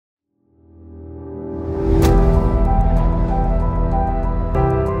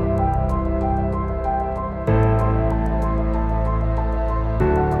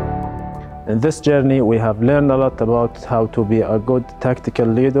In this journey, we have learned a lot about how to be a good tactical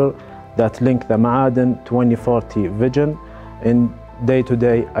leader that link the Ma'aden 2040 vision in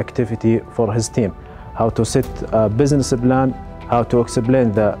day-to-day activity for his team. How to set a business plan, how to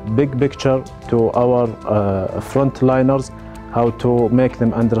explain the big picture to our frontliners, how to make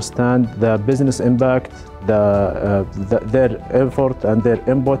them understand the business impact, their effort and their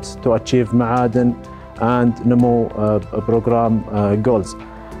inputs to achieve Ma'aden and Numu program goals.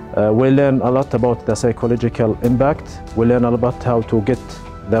 We learn a lot about the psychological impact. We learn a lot about how to get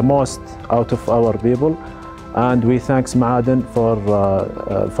the most out of our people. And we thank Ma'aden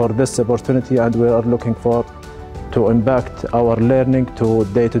for this opportunity, and we are looking forward to impact our learning to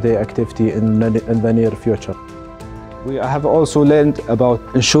day-to-day activity in the near future. We have also learned about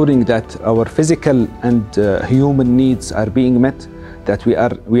ensuring that our physical and human needs are being met, that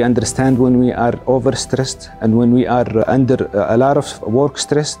we understand when we are overstressed and when we are under a lot of work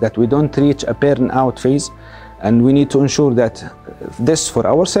stress, that we don't reach a burnout phase, and we need to ensure that this for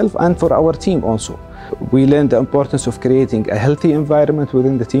ourselves and for our team also. We learned the importance of creating a healthy environment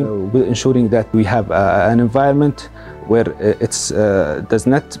within the team, ensuring that we have an environment where it's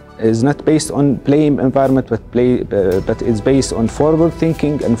is not based on blame environment, but it's based on forward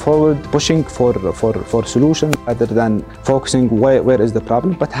thinking and forward pushing for solutions, rather than focusing where is the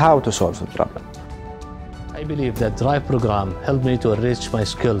problem, but how to solve the problem. I believe that DRIVE program helped me to enrich my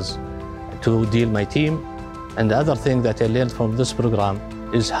skills to deal my team. And the other thing that I learned from this program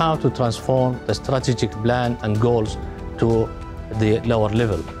is how to transform the strategic plan and goals to the lower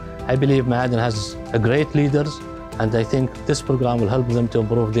level. I believe Ma'aden has great leaders, and I think this program will help them to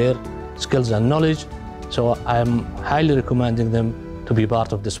improve their skills and knowledge. So I'm highly recommending them to be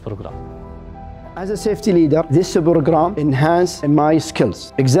part of this program. As a safety leader, this program enhanced my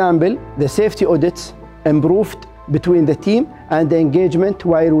skills. Example, the safety audits improved between the team and the engagement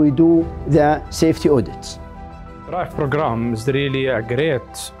while we do the safety audits. DRIVE program is really a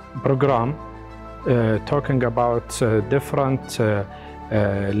great program talking about different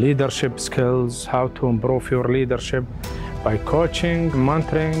leadership skills, how to improve your leadership by coaching,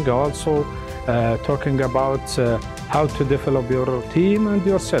 mentoring, also talking about how to develop your team and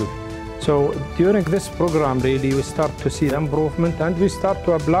yourself. So during this program, really, we start to see improvement, and we start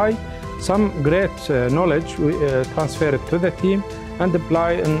to apply some great knowledge, we transfer it to the team and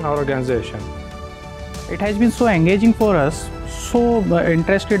apply in our organization. It has been so engaging for us, so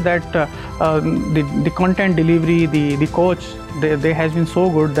interested that the content delivery, the coach, they has been so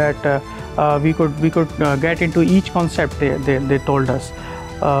good that we could get into each concept they told us.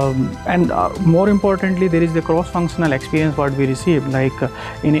 And more importantly, there is the cross-functional experience what we received. Like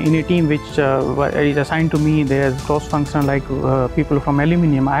in a team which is assigned to me, there's cross-functional, like people from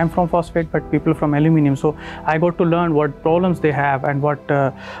aluminium. I am from phosphate, but people from aluminium. So I got to learn what problems they have and what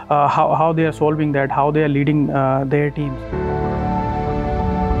how they are solving that, how they are leading their teams.